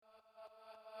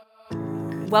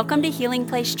Welcome to Healing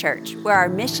Place Church, where our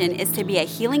mission is to be a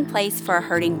healing place for a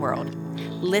hurting world.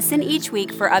 Listen each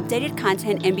week for updated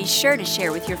content and be sure to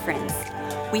share with your friends.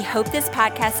 We hope this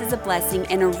podcast is a blessing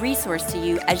and a resource to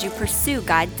you as you pursue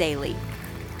God daily.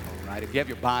 All right, if you have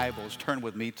your Bibles, turn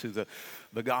with me to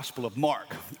the Gospel of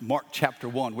Mark. Mark chapter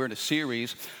 1. We're in a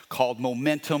series called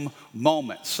Momentum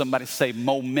Moments. Somebody say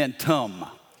momentum.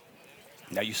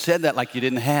 Now, you said that like you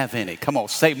didn't have any. Come on,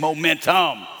 say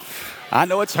momentum. I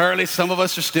know it's early. Some of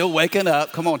us are still waking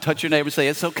up. Come on, touch your neighbor and say,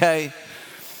 it's okay.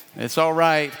 It's all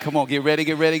right. Come on, get ready,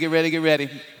 get ready, get ready, get ready.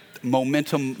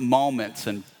 Momentum moments.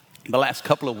 And the last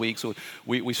couple of weeks,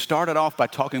 we started off by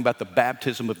talking about the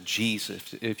baptism of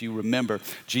Jesus. If you remember,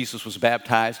 Jesus was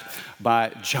baptized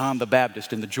by John the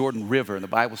Baptist in the Jordan River. And the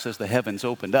Bible says the heavens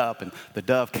opened up and the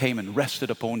dove came and rested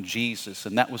upon Jesus.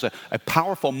 And that was a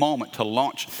powerful moment to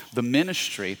launch the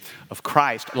ministry of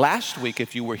Christ. Last week,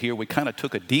 if you were here, we kind of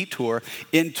took a detour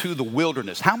into the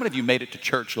wilderness. How many of you made it to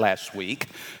church last week?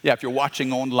 Yeah, if you're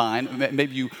watching online,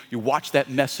 maybe you watched that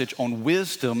message on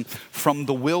wisdom from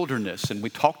the wilderness. And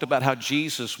we talked about how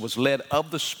Jesus was led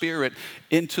of the Spirit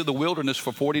into the wilderness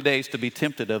for 40 days to be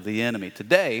tempted of the enemy.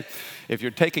 Today, if you're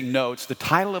taking notes, the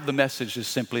title of the message is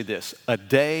simply this: A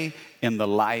Day in the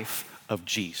Life of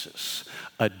Jesus.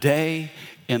 A Day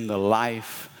in the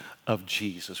Life of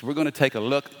Jesus. We're going to take a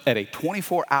look at a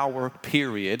 24-hour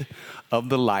period of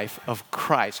the life of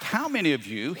Christ. How many of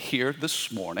you here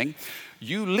this morning,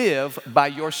 you live by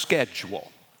your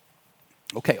schedule?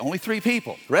 Okay, only 3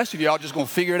 people. The rest of y'all just going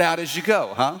to figure it out as you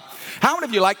go, huh? How many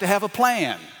of you like to have a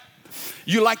plan?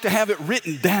 You like to have it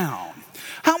written down.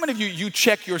 How many of you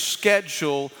check your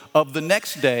schedule of the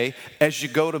next day as you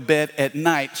go to bed at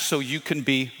night so you can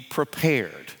be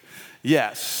prepared?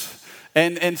 Yes.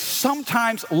 And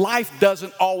sometimes life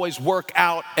doesn't always work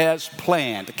out as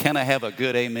planned. Can I have a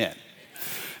good amen?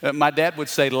 My dad would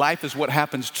say life is what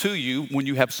happens to you when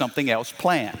you have something else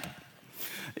planned.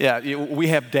 Yeah, we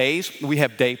have days, we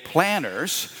have day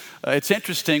planners. It's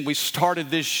interesting, we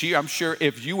started this year. I'm sure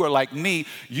if you were like me,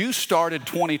 you started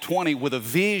 2020 with a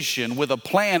vision, with a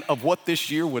plan of what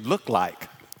this year would look like.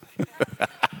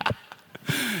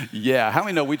 Yeah, how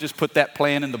many know we just put that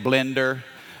plan in the blender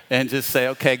and just say,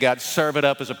 okay, God, serve it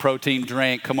up as a protein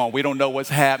drink. Come on, we don't know what's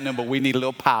happening, but we need a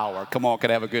little power. Come on,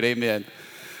 can I have a good amen?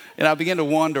 And I began to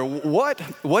wonder, what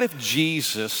if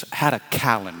Jesus had a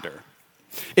calendar?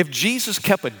 If Jesus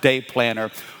kept a day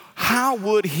planner, how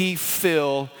would he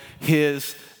fill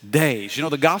his days? You know,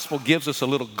 the gospel gives us a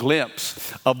little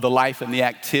glimpse of the life and the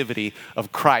activity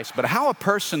of Christ. But how a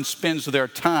person spends their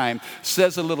time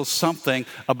says a little something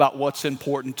about what's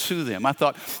important to them. I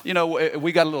thought, you know,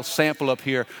 we got a little sample up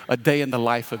here, a day in the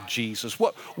life of Jesus.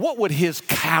 What would his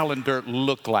calendar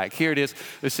look like? Here it is.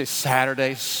 This is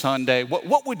Saturday, Sunday.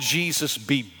 What would Jesus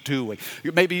be doing?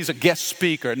 Maybe he's a guest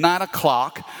speaker. 9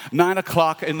 o'clock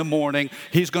in the morning,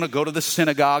 he's going to go to the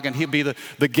synagogue and he'll be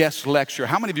the guest lecturer.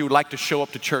 How many of you would like to show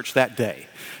up to church that day?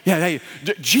 Yeah, hey,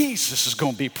 Jesus is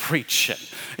going to be preaching.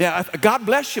 Yeah, God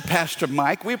bless you, Pastor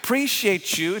Mike. We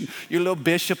appreciate you and your little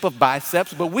bishop of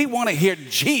biceps, but we want to hear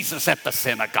Jesus at the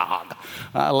synagogue.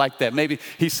 I like that. Maybe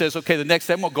he says, okay, the next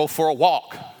day I'm going to go for a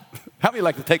walk. How many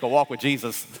like to take a walk with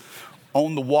Jesus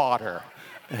on the water?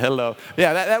 Hello.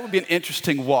 Yeah, that would be an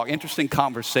interesting walk, interesting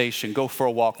conversation. Go for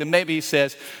a walk. Then maybe he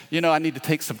says, you know, I need to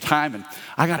take some time and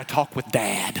I got to talk with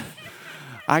Dad.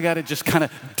 I got to just kind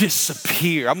of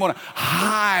disappear. I'm going to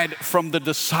hide from the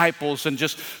disciples and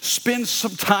just spend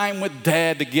some time with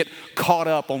Dad to get caught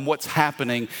up on what's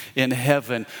happening in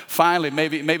heaven. Finally,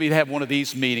 maybe he'd have one of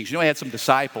these meetings. You know, he had some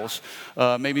disciples.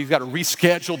 Maybe he's got to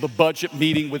reschedule the budget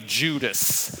meeting with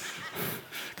Judas.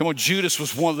 Come on, Judas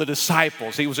was one of the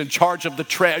disciples. He was in charge of the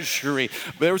treasury.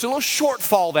 There was a little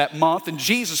shortfall that month, and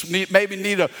Jesus maybe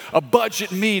needed a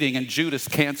budget meeting, and Judas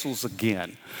cancels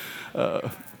again.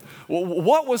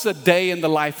 What was a day in the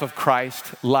life of Christ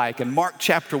like? In Mark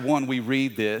chapter 1, we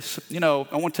read this. You know,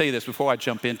 I want to tell you this before I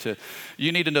jump into,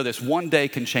 you need to know this. One day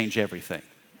can change everything.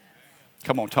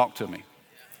 Come on, talk to me.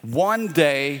 One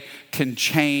day can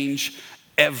change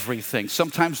everything.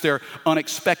 Sometimes there are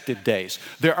unexpected days.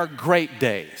 There are great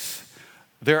days.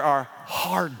 There are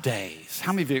hard days.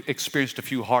 How many of you experienced a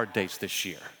few hard days this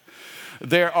year?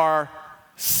 There are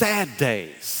sad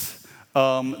days.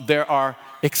 There are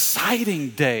exciting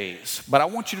days. But I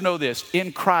want you to know this.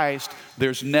 In Christ,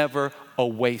 there's never a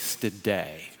wasted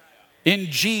day. In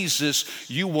Jesus,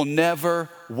 you will never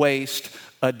waste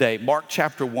a day. Mark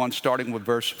chapter 1, starting with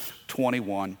verse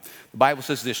 21. The Bible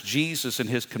says this: Jesus and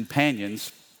his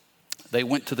companions, they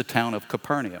went to the town of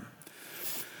Capernaum.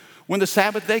 When the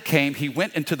Sabbath day came, he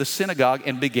went into the synagogue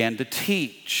and began to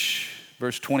teach.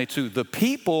 verse 22. The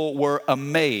people were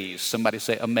amazed. Somebody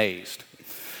say amazed.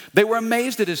 They were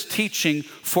amazed at his teaching,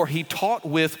 for he taught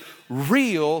with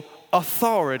real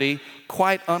authority,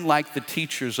 quite unlike the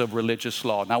teachers of religious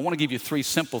law. Now, I want to give you three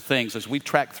simple things as we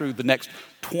track through the next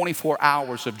 24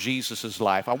 hours of Jesus'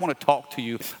 life. I want to talk to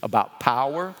you about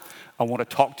power. I want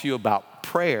to talk to you about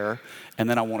prayer. And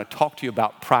then I want to talk to you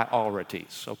about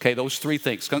priorities. Okay, those three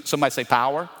things. Somebody say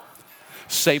power,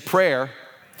 say prayer,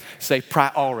 say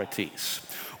priorities.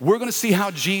 We're going to see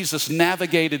how Jesus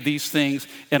navigated these things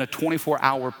in a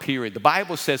 24-hour period. The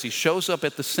Bible says he shows up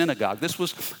at the synagogue. This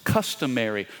was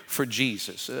customary for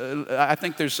Jesus. I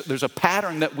think there's a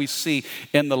pattern that we see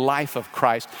in the life of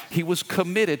Christ. He was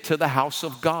committed to the house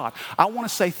of God. I want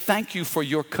to say thank you for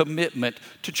your commitment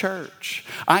to church.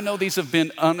 I know these have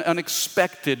been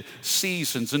unexpected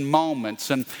seasons and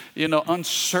moments and,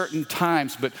 uncertain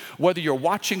times, but whether you're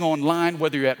watching online,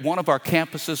 whether you're at one of our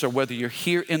campuses or whether you're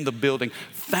here in the building,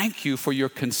 thank you for your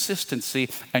consistency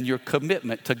and your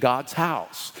commitment to God's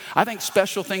house. I think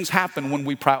special things happen when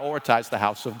we prioritize the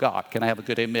house of God. Can I have a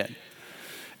good amen?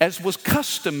 As was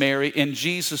customary in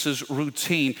Jesus'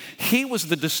 routine, he was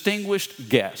the distinguished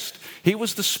guest. He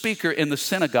was the speaker in the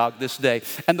synagogue this day.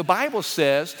 And the Bible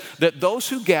says that those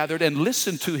who gathered and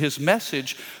listened to his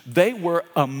message, they were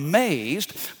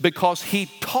amazed because he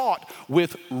taught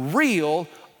with real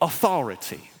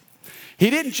authority. He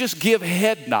didn't just give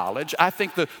head knowledge. I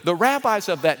think the rabbis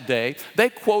of that day, they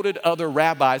quoted other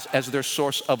rabbis as their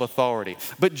source of authority.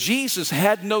 But Jesus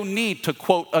had no need to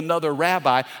quote another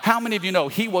rabbi. How many of you know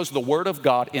he was the Word of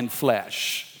God in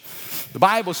flesh? The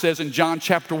Bible says in John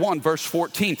chapter 1, verse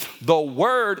 14, the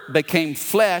Word became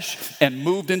flesh and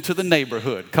moved into the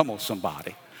neighborhood. Come on,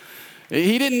 somebody.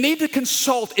 He didn't need to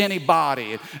consult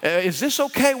anybody. Is this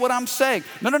okay what I'm saying?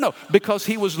 No. Because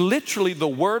he was literally the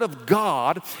Word of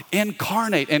God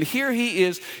incarnate. And here he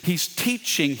is, he's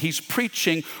teaching, he's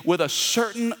preaching with a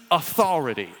certain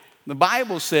authority. The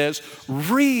Bible says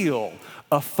real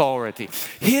authority.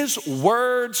 His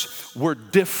words were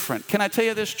different. Can I tell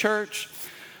you this, church?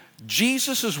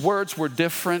 Jesus' words were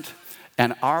different,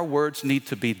 and our words need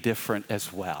to be different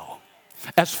as well.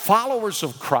 As followers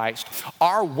of Christ,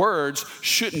 our words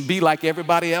shouldn't be like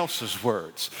everybody else's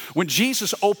words. When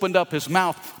Jesus opened up his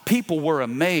mouth, people were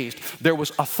amazed. There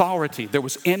was authority, there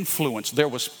was influence, there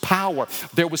was power,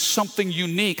 there was something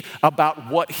unique about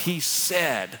what he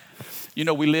said.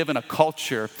 We live in a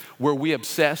culture where we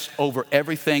obsess over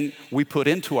everything we put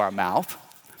into our mouth,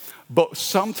 but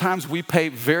sometimes we pay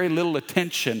very little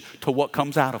attention to what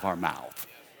comes out of our mouth.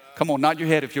 Come on, nod your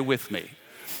head if you're with me.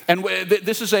 And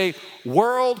this is a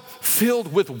world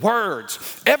filled with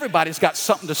words. Everybody's got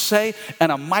something to say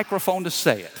and a microphone to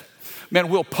say it. Man,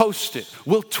 we'll post it,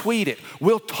 we'll tweet it,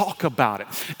 we'll talk about it.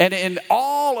 And in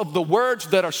all of the words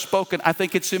that are spoken, I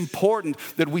think it's important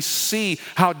that we see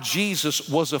how Jesus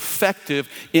was effective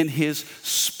in his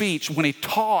speech. When he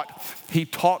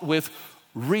taught with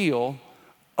real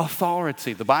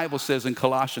authority. The Bible says in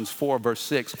Colossians 4, verse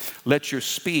 6, let your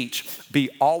speech be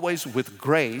always with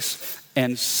grace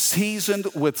and seasoned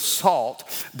with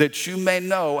salt, that you may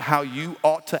know how you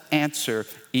ought to answer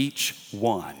each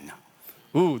one.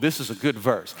 Ooh, this is a good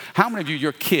verse. How many of you,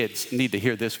 your kids, need to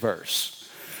hear this verse?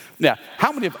 Now,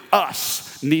 how many of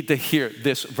us need to hear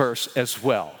this verse as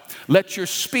well? Let your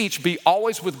speech be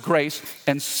always with grace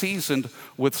and seasoned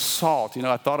with salt.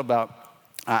 I thought about,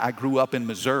 I grew up in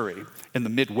Missouri, in the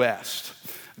Midwest.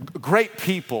 Great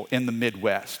people in the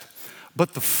Midwest.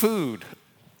 But the food,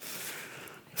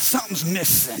 something's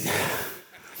missing.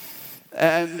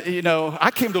 And,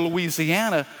 I came to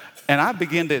Louisiana and I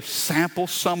began to sample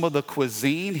some of the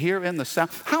cuisine here in the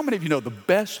South. How many of you know the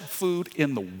best food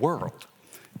in the world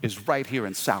is right here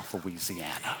in South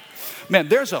Louisiana? Man,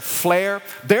 there's a flair,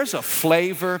 there's a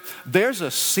flavor, there's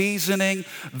a seasoning,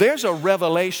 there's a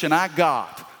revelation I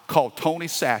got called Tony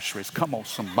Chachere's. Come on,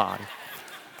 somebody.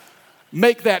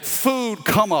 Make that food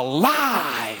come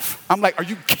alive. I'm like, are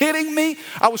you kidding me?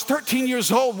 I was 13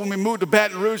 years old when we moved to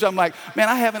Baton Rouge. I'm like, man,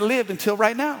 I haven't lived until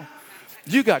right now.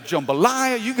 You got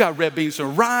jambalaya, you got red beans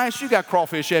and rice, you got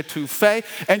crawfish etouffee,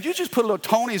 and you just put a little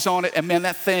Tony's on it, and man,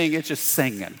 that thing, it's just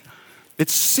singing.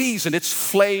 It's seasoned, it's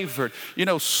flavored.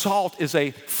 Salt is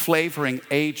a flavoring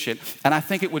agent, and I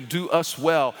think it would do us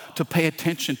well to pay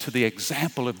attention to the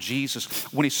example of Jesus.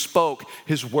 When he spoke,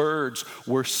 his words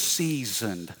were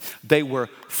seasoned. They were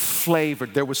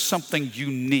flavored. There was something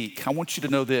unique. I want you to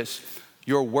know this.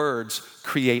 Your words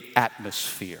create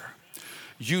atmosphere.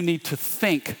 You need to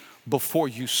think before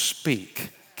you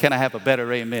speak. Can I have a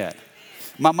better amen?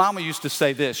 My mama used to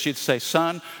say this. She'd say,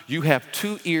 son, you have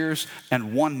 2 ears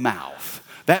and 1 mouth.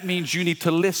 That means you need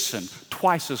to listen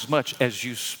twice as much as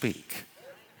you speak.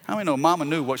 How many know Mama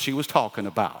knew what she was talking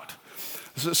about?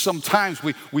 Sometimes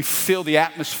we fill the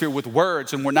atmosphere with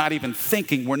words and we're not even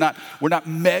thinking. We're not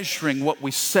measuring what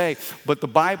we say. But the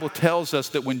Bible tells us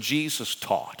that when Jesus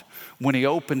taught, when he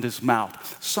opened his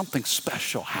mouth, something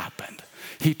special happened.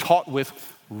 He taught with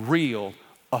real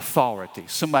authority.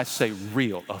 Somebody say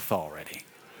real authority.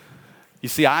 You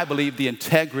see, I believe the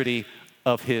integrity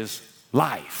of his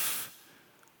life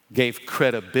gave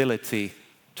credibility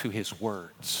to his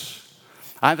words.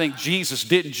 I think Jesus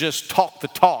didn't just talk the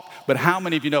talk, but how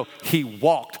many of you know he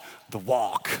walked the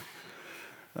walk?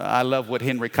 I love what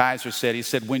Henry Kaiser said. He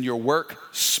said, when your work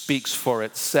speaks for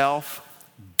itself,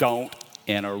 don't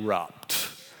interrupt.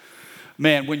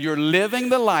 Man, when you're living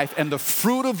the life and the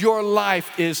fruit of your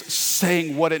life is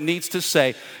saying what it needs to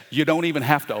say, you don't even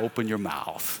have to open your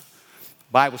mouth.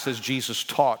 The Bible says Jesus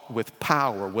taught with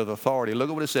power, with authority. Look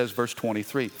at what it says, verse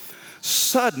 23.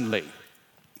 Suddenly,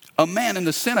 a man in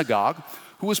the synagogue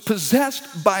who was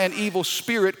possessed by an evil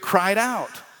spirit cried out.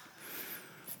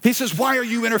 He says, why are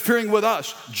you interfering with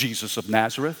us, Jesus of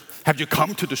Nazareth? Have you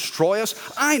come to destroy us?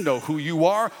 I know who you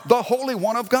are, the Holy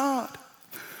One of God.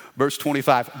 Verse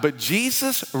 25, but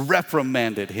Jesus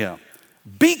reprimanded him.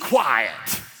 Be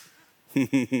quiet.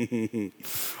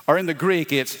 Or in the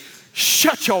Greek, it's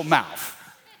shut your mouth.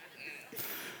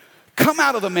 Come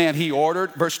out of the man, he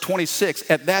ordered. Verse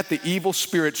 26, at that the evil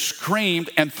spirit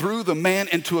screamed and threw the man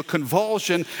into a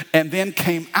convulsion and then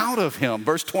came out of him.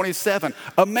 Verse 27,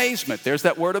 amazement. There's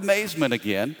that word amazement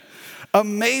again.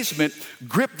 Amazement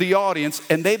gripped the audience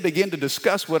and they began to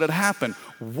discuss what had happened.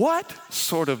 What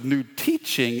sort of new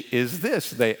teaching is this?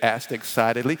 They asked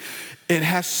excitedly. It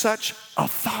has such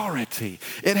authority.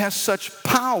 It has such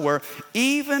power.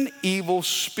 Even evil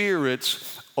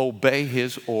spirits obey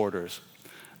his orders.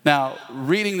 Now,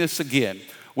 reading this again,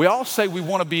 we all say we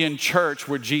want to be in church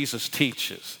where Jesus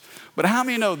teaches. But how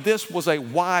many know this was a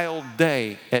wild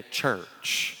day at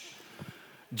church?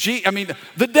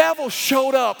 The devil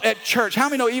showed up at church. How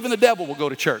many know even the devil will go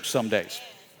to church some days?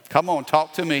 Come on,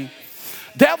 talk to me.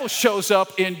 Devil shows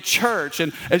up in church,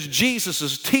 and as Jesus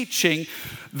is teaching,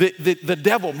 the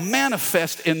devil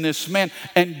manifests in this man,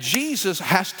 and Jesus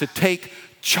has to take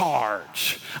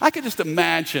charge. I could just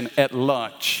imagine at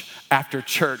lunch after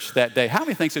church that day. How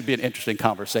many thinks it'd be an interesting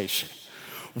conversation?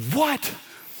 What?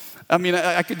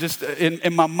 I could just,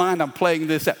 in my mind, I'm playing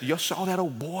this out. You saw that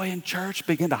old boy in church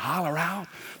begin to holler out?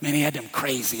 Man, he had them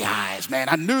crazy eyes, man.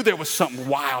 I knew there was something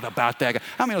wild about that guy.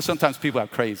 How many know sometimes people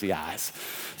have crazy eyes?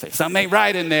 Say, something ain't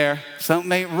right in there.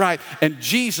 Something ain't right. And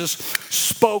Jesus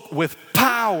spoke with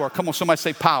power. Come on, somebody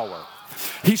say power.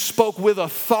 He spoke with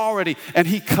authority and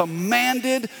he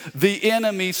commanded the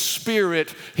enemy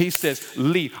spirit. He says,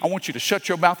 leave. I want you to shut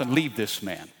your mouth and leave this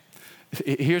man.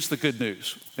 Here's the good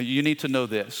news. You need to know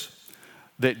this,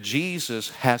 that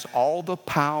Jesus has all the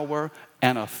power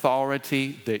and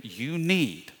authority that you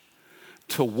need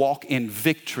to walk in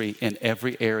victory in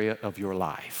every area of your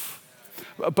life.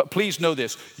 But please know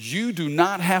this, you do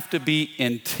not have to be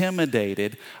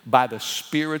intimidated by the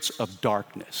spirits of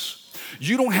darkness.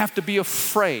 You don't have to be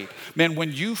afraid. Man,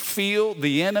 when you feel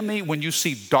the enemy, when you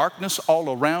see darkness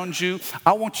all around you,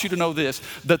 I want you to know this,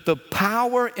 that the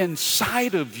power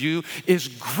inside of you is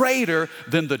greater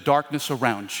than the darkness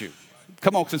around you.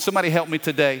 Come on, can somebody help me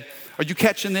today? Are you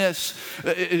catching this?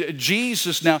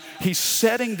 Jesus now, he's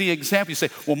setting the example. You say,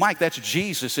 well, Mike, that's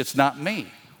Jesus, it's not me.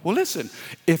 Well, listen,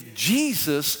 if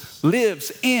Jesus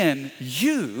lives in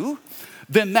you,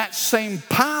 then that same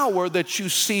power that you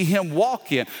see him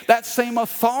walk in, that same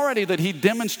authority that he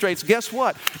demonstrates, guess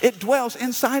what? It dwells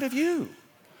inside of you.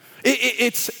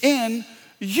 It's in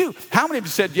you. How many of you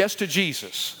said yes to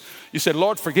Jesus? You said,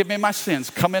 Lord, forgive me my sins.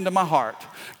 Come into my heart.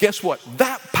 Guess what?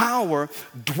 That power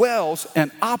dwells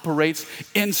and operates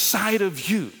inside of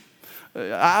you.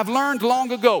 I've learned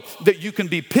long ago that you can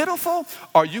be pitiful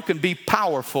or you can be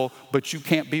powerful, but you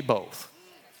can't be both.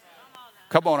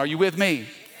 Come on, are you with me?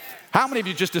 How many of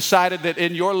you just decided that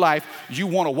in your life you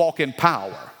want to walk in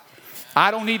power?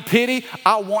 I don't need pity,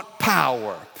 I want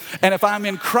power. And if I'm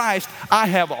in Christ, I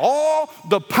have all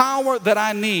the power that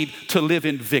I need to live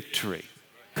in victory.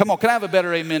 Come on, can I have a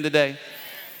better amen today?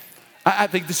 I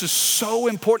think this is so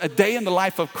important. A day in the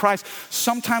life of Christ.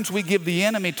 Sometimes we give the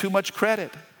enemy too much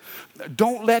credit.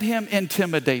 Don't let him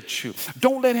intimidate you.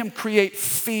 Don't let him create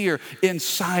fear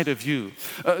inside of you.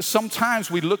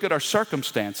 Sometimes we look at our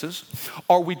circumstances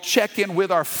or we check in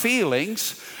with our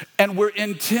feelings and we're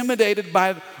intimidated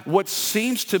by what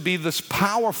seems to be this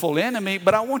powerful enemy.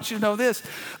 But I want you to know this,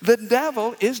 the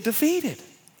devil is defeated.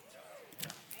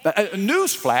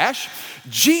 Newsflash,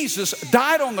 Jesus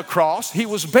died on the cross, he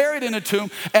was buried in a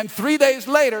tomb, and 3 days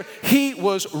later, he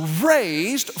was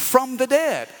raised from the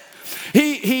dead.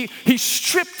 He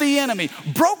stripped the enemy,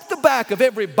 broke the back of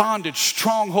every bondage,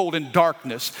 stronghold, and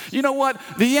darkness. You know what?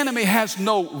 The enemy has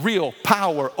no real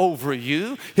power over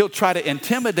you. He'll try to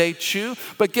intimidate you,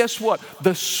 but guess what?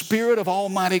 The Spirit of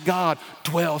Almighty God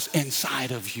dwells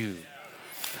inside of you.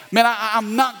 Man,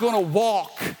 I'm not going to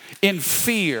walk in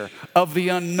fear of the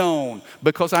unknown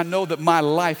because I know that my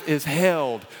life is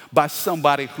held by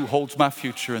somebody who holds my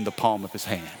future in the palm of his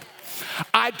hand.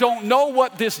 I don't know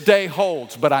what this day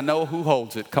holds, but I know who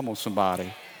holds it. Come on,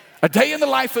 somebody. A day in the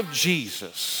life of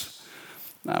Jesus.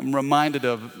 I'm reminded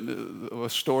of a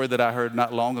story that I heard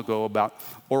not long ago about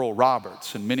Oral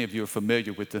Roberts, and many of you are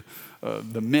familiar with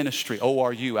the ministry,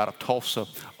 ORU, out of Tulsa,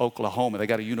 Oklahoma. They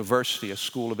got a university, a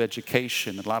school of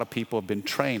education, and a lot of people have been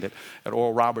trained at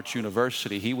Oral Roberts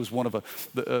University. He was one of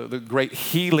the great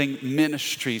healing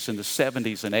ministries in the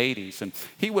 70s and 80s, and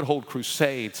he would hold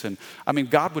crusades, and I mean,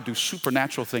 God would do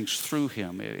supernatural things through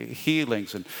him,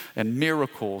 healings and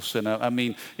miracles,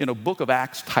 and Book of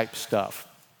Acts type stuff.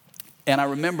 And I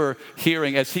remember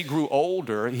hearing as he grew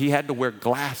older, he had to wear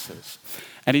glasses.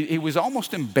 And he was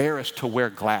almost embarrassed to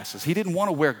wear glasses. He didn't want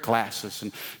to wear glasses.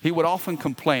 And he would often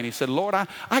complain. He said, Lord,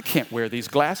 I can't wear these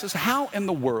glasses. How in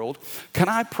the world can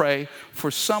I pray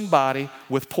for somebody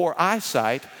with poor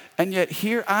eyesight, and yet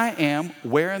here I am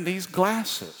wearing these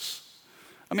glasses?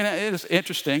 I mean, it is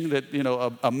interesting that,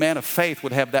 a man of faith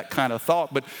would have that kind of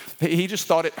thought, but he just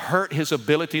thought it hurt his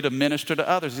ability to minister to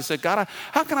others. He said, God,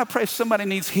 how can I pray somebody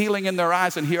needs healing in their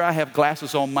eyes and here I have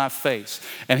glasses on my face?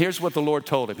 And here's what the Lord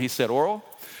told him. He said, Oral,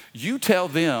 you tell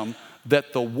them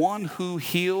that the one who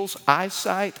heals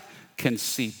eyesight can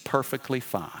see perfectly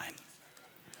fine.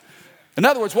 In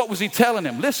other words, what was he telling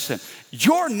him? Listen,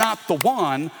 you're not the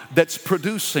one that's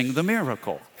producing the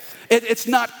miracle. It's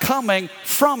not coming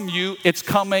from you, it's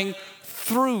coming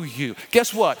through you.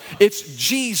 Guess what? It's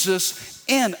Jesus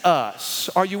in us.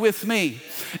 Are you with me?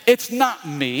 It's not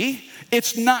me,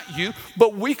 it's not you,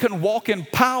 but we can walk in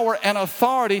power and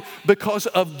authority because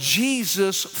of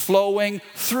Jesus flowing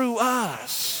through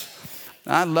us.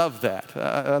 I love that.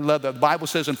 I love that. The Bible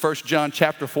says in 1 John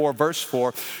chapter 4, verse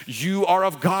 4, you are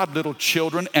of God, little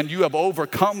children, and you have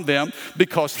overcome them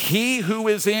because he who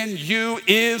is in you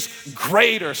is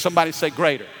greater. Somebody say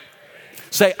greater.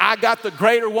 Say, I got the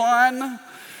greater one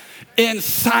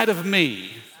inside of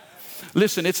me.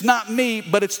 Listen, it's not me,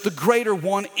 but it's the greater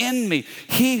one in me.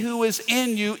 He who is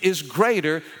in you is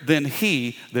greater than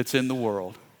he that's in the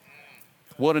world.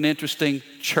 What an interesting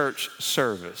church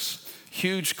service.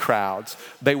 Huge crowds.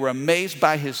 They were amazed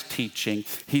by his teaching.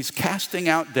 He's casting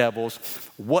out devils.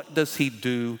 What does he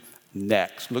do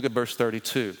next? Look at verse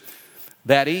 32.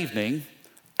 That evening,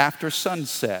 after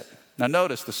sunset. Now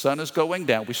notice, the sun is going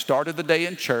down. We started the day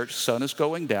in church. Sun is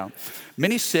going down.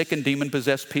 Many sick and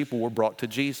demon-possessed people were brought to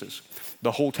Jesus.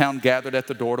 The whole town gathered at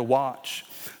the door to watch.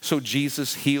 So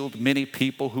Jesus healed many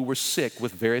people who were sick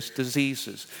with various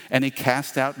diseases, and he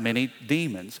cast out many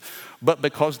demons. But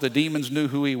because the demons knew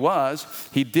who he was,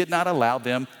 he did not allow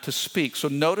them to speak. So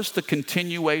notice the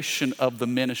continuation of the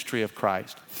ministry of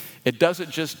Christ. It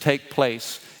doesn't just take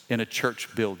place in a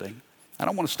church building. And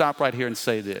I want to stop right here and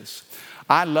say this.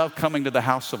 I love coming to the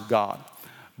house of God,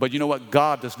 but you know what?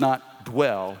 God does not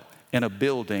dwell in a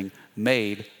building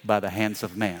made by the hands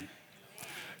of man.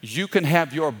 You can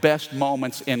have your best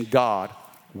moments in God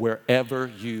wherever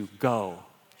you go.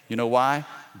 You know why?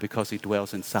 Because he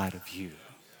dwells inside of you.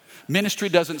 Ministry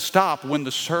doesn't stop when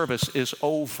the service is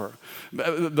over.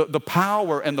 The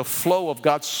power and the flow of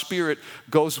God's Spirit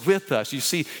goes with us. You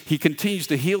see, he continues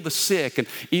to heal the sick, and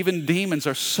even demons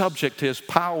are subject to his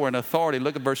power and authority.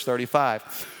 Look at verse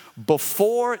 35.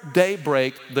 Before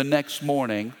daybreak the next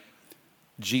morning,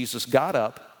 Jesus got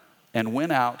up and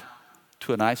went out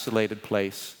to an isolated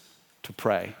place to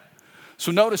pray.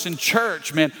 So notice in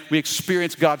church, man, we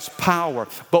experience God's power.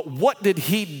 But what did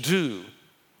he do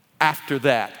after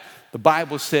that? The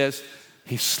Bible says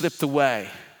he slipped away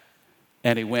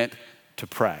and he went to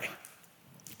pray.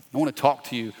 I want to talk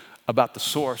to you about the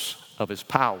source of his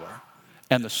power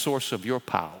and the source of your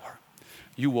power.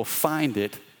 You will find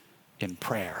it in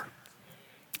prayer.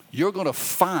 You're going to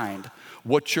find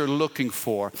what you're looking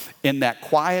for in that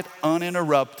quiet,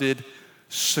 uninterrupted,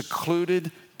 secluded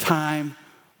time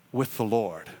with the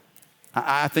Lord.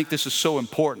 I think this is so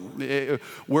important.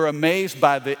 We're amazed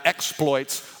by the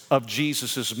exploits of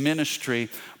Jesus' ministry,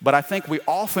 but I think we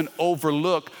often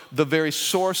overlook the very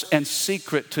source and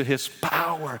secret to his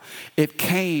power. It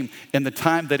came in the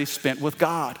time that he spent with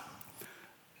God.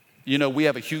 You know, we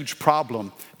have a huge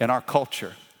problem in our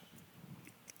culture.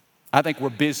 I think we're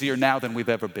busier now than we've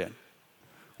ever been.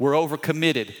 We're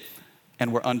overcommitted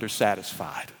and we're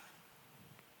undersatisfied.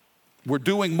 We're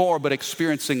doing more but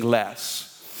experiencing less.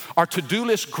 Our to-do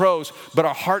list grows, but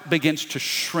our heart begins to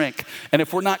shrink. And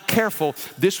if we're not careful,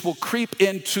 this will creep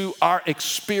into our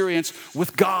experience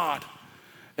with God.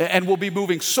 And we'll be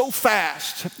moving so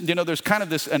fast. You know, there's kind of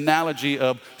this analogy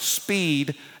of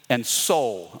speed and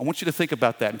soul. I want you to think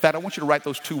about that. In fact, I want you to write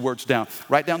those two words down.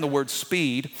 Write down the word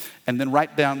speed, and then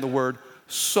write down the word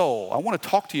soul. I want to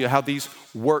talk to you how these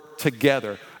work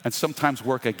together and sometimes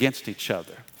work against each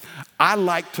other. I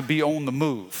like to be on the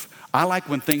move. I like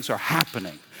when things are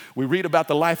happening. We read about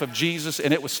the life of Jesus,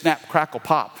 and it was snap, crackle,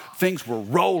 pop. Things were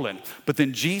rolling, but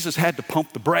then Jesus had to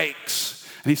pump the brakes.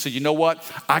 And he said, you know what?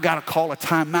 I got to call a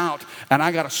timeout, and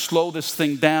I got to slow this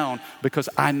thing down because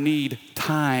I need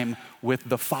time with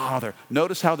the Father.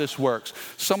 Notice how this works.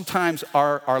 Sometimes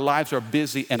our lives are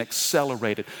busy and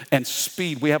accelerated and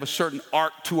speed. We have a certain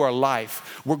arc to our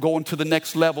life. We're going to the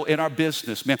next level in our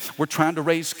business, man. We're trying to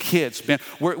raise kids, man.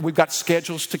 We've got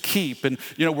schedules to keep, and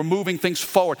we're moving things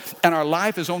forward. And our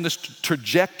life is on this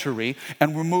trajectory,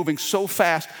 and we're moving so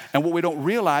fast. And what we don't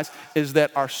realize is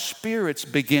that our spirits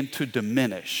begin to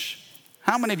diminish.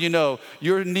 How many of you know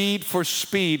your need for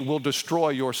speed will destroy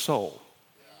your soul?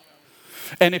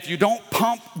 And if you don't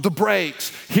pump the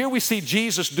brakes, here we see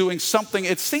Jesus doing something,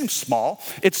 it seems small,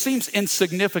 it seems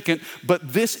insignificant,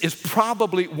 but this is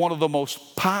probably one of the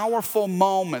most powerful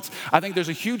moments. I think there's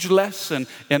a huge lesson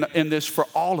in this for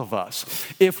all of us.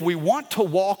 If we want to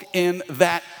walk in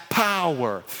that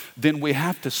power, then we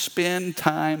have to spend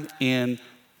time in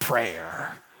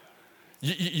prayer.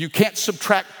 You can't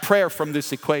subtract prayer from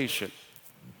this equation.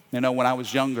 When I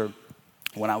was younger,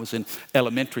 when I was in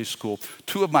elementary school,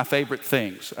 two of my favorite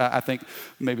things, I think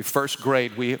maybe first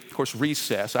grade, of course,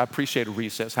 recess. I appreciated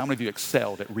recess. How many of you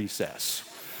excelled at recess?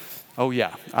 Oh,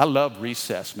 yeah. I love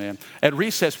recess, man. At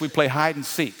recess, we play hide and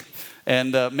seek.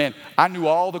 And, man, I knew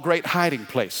all the great hiding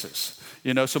places.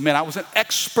 So, man, I was an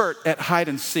expert at hide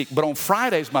and seek. But on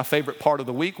Fridays, my favorite part of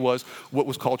the week was what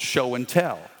was called show and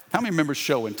tell. How many remember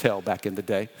show and tell back in the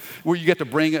day? Where you get to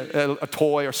bring a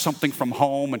toy or something from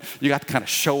home, and you got to kind of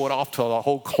show it off to the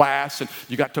whole class, and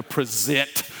you got to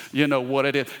present, what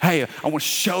it is. Hey, I want to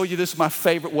show you this is my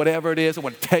favorite, whatever it is. I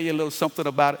want to tell you a little something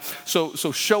about it. So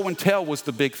show and tell was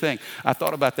the big thing. I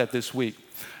thought about that this week.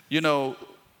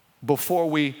 Before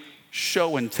we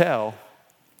show and tell,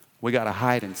 we got to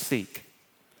hide and seek.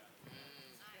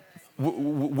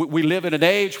 We live in an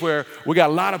age where we got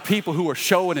a lot of people who are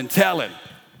showing and telling.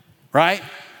 Right?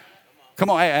 Come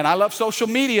on, and I love social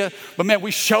media, but man, we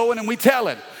showing and we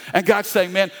telling. And God's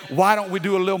saying, man, why don't we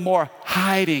do a little more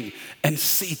hiding and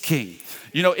seeking?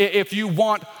 If you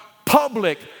want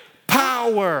public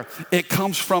power, it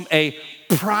comes from a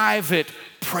private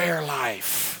prayer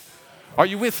life. Are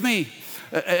you with me?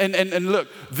 And look,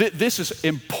 this is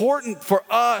important for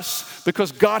us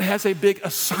because God has a big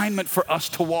assignment for us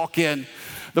to walk in.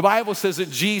 The Bible says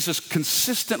that Jesus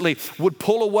consistently would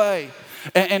pull away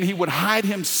and he would hide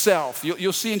himself.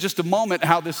 You'll see in just a moment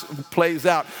how this plays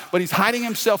out. But he's hiding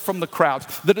himself from the crowds.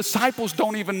 The disciples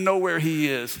don't even know where he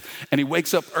is. And he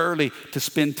wakes up early to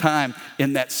spend time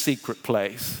in that secret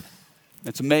place.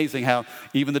 It's amazing how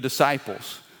even the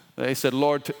disciples, they said,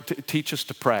 Lord, teach us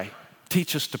to pray.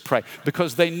 Teach us to pray.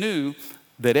 Because they knew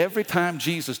that every time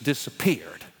Jesus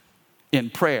disappeared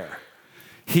in prayer,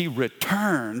 he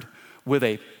returned with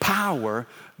a power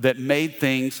that made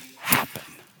things happen.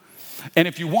 And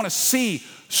if you want to see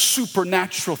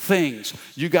supernatural things,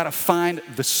 you got to find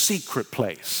the secret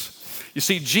place. You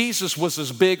see, Jesus was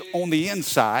as big on the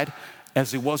inside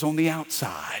as he was on the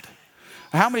outside.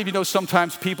 How many of you know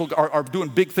sometimes people are doing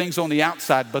big things on the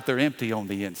outside, but they're empty on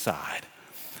the inside?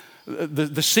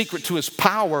 The secret to his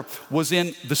power was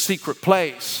in the secret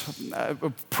place.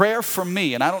 Prayer for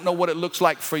me, and I don't know what it looks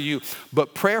like for you,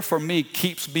 but prayer for me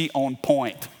keeps me on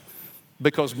point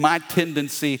because my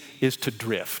tendency is to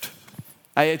drift.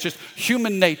 It's just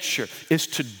human nature is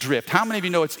to drift. How many of you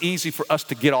know it's easy for us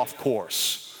to get off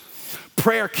course?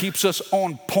 Prayer keeps us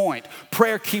on point.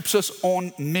 Prayer keeps us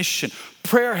on mission.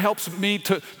 Prayer helps me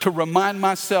to remind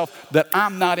myself that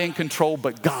I'm not in control,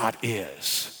 but God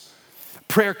is.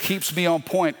 Prayer keeps me on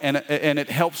point, and it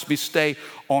helps me stay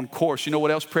on course. You know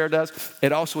what else prayer does?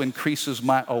 It also increases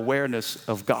my awareness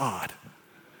of God,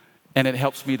 and it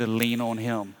helps me to lean on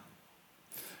him.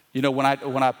 When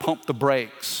I pump the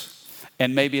brakes,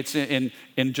 and maybe it's in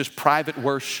just private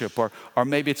worship, or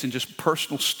maybe it's in just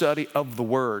personal study of the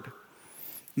Word,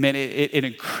 man, it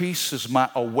increases my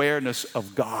awareness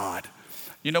of God.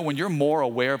 When you're more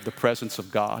aware of the presence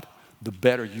of God, the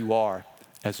better you are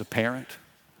as a parent,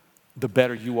 the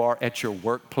better you are at your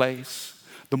workplace,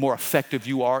 the more effective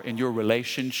you are in your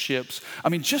relationships. I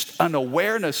mean, just an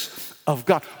awareness of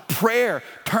God. Prayer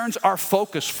turns our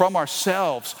focus from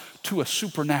ourselves to a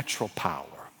supernatural power.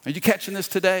 Are you catching this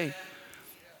today?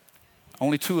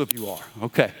 Only 2 of you are.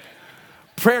 Okay.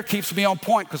 Prayer keeps me on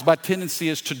point because my tendency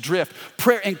is to drift.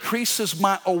 Prayer increases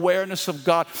my awareness of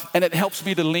God, and it helps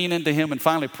me to lean into Him. And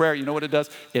finally, prayer, you know what it does?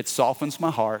 It softens my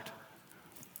heart,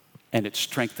 and it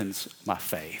strengthens my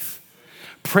faith.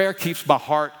 Prayer keeps my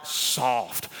heart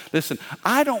soft. Listen,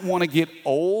 I don't want to get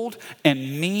old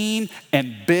and mean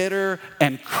and bitter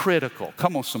and critical.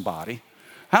 Come on, somebody.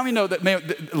 How many know that, man,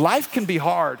 life can be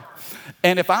hard?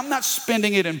 And if I'm not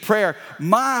spending it in prayer,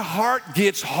 my heart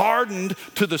gets hardened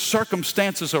to the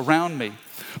circumstances around me.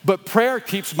 But prayer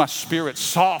keeps my spirit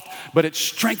soft, but it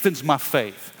strengthens my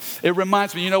faith. It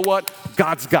reminds me, you know what?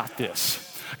 God's got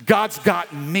this. God's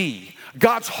got me.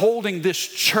 God's holding this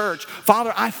church.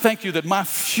 Father, I thank you that my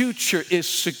future is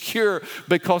secure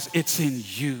because it's in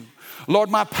you. Lord,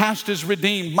 my past is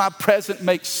redeemed, my present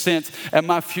makes sense, and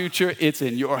my future, it's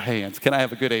in your hands. Can I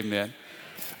have a good amen?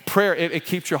 Prayer, it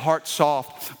keeps your heart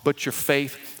soft, but your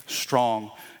faith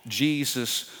strong.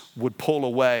 Jesus would pull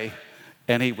away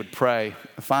and he would pray.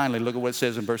 Finally, look at what it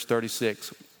says in verse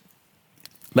 36.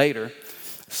 Later,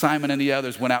 Simon and the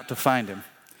others went out to find him.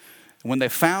 When they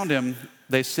found him,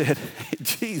 they said, hey,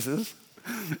 Jesus,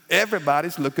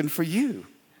 everybody's looking for you.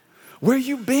 Where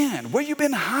you been? Where you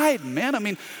been hiding, man? I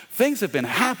mean, things have been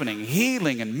happening,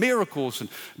 healing and miracles and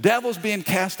devils being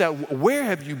cast out. Where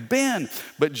have you been?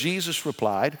 But Jesus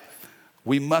replied,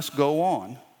 we must go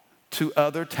on to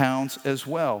other towns as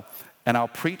well, and I'll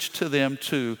preach to them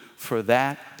too, for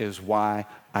that is why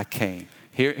I came.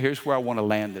 Here's where I want to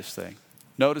land this thing.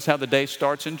 Notice how the day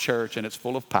starts in church and it's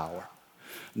full of power.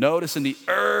 Notice in the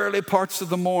early parts of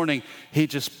the morning, he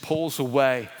just pulls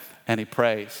away and he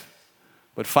prays.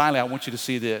 But finally, I want you to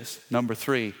see this. Number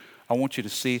 3, I want you to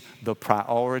see the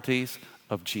priorities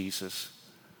of Jesus.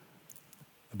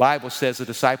 The Bible says the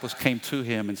disciples came to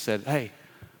him and said, hey,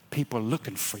 people are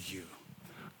looking for you.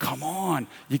 Come on,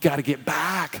 you got to get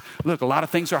back. Look, a lot of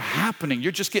things are happening.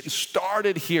 You're just getting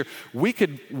started here. We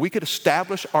could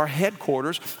establish our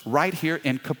headquarters right here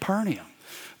in Capernaum.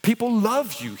 People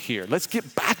love you here. Let's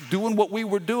get back doing what we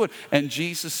were doing. And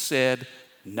Jesus said,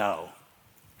 no.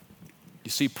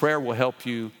 You see, prayer will help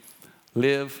you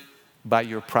live by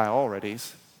your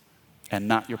priorities and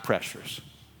not your pressures.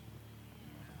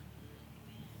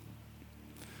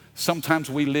 Sometimes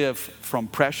we live from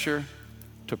pressure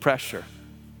to pressure.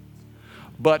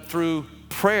 But through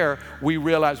prayer, we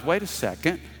realize, wait a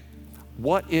second,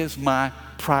 what is my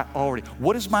priority?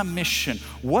 What is my mission?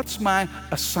 What's my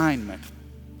assignment?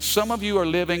 Some of you are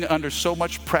living under so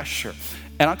much pressure.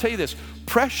 And I'll tell you this,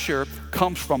 pressure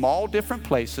comes from all different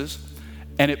places,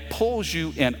 and it pulls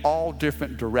you in all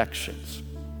different directions.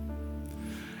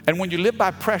 And when you live by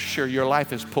pressure, your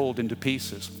life is pulled into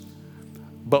pieces.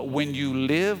 But when you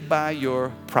live by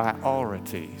your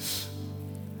priorities,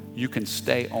 you can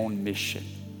stay on mission.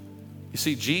 You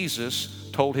see, Jesus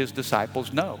told his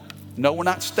disciples, no, we're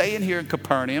not staying here in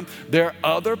Capernaum. There are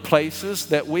other places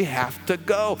that we have to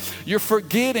go. You're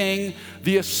forgetting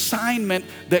the assignment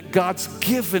that God's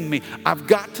given me. I've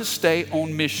got to stay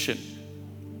on mission.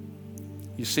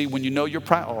 You see, when you know your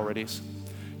priorities,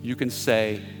 you can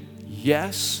say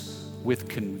yes with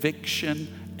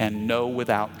conviction and no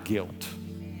without guilt.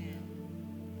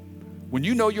 When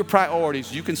you know your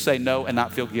priorities, you can say no and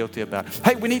not feel guilty about it.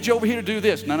 Hey, we need you over here to do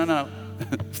this. No.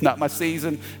 It's not my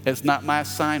season. It's not my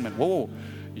assignment. Whoa,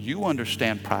 you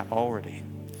understand priority.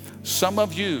 Some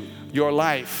of you, your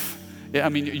life,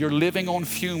 you're living on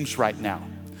fumes right now.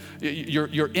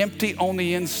 You're empty on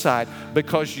the inside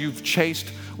because you've chased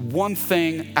one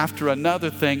thing after another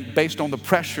thing based on the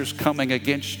pressures coming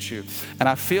against you. And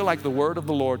I feel like the word of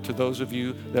the Lord to those of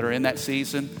you that are in that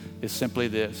season is simply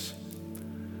this.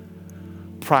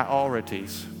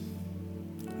 Priorities.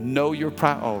 Know your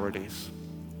priorities.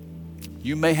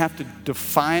 You may have to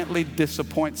defiantly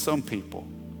disappoint some people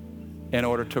in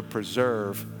order to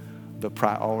preserve the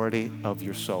priority of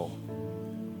your soul.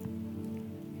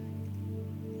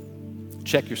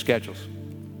 Check your schedules.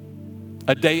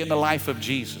 A day in the life of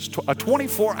Jesus. A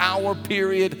 24-hour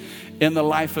period in the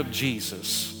life of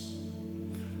Jesus.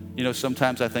 You know,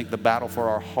 sometimes I think the battle for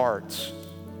our hearts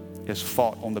is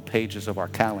fought on the pages of our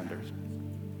calendars.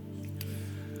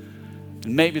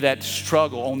 And maybe that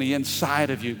struggle on the inside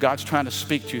of you, God's trying to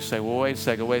speak to you, say, well, wait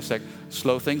a second,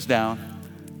 slow things down.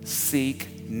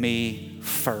 Seek me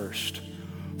first.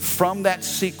 From that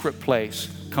secret place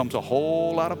comes a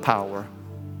whole lot of power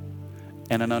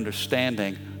and an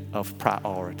understanding of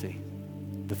priority,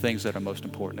 the things that are most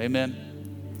important.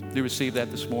 Amen? Do you receive that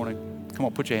this morning? Come Come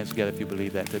on, put your hands together if you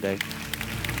believe that today.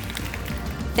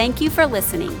 Thank you for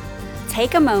listening.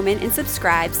 Take a moment and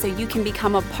subscribe so you can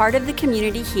become a part of the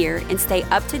community here and stay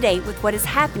up to date with what is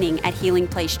happening at Healing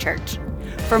Place Church.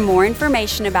 For more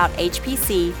information about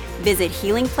HPC, visit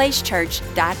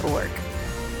healingplacechurch.org.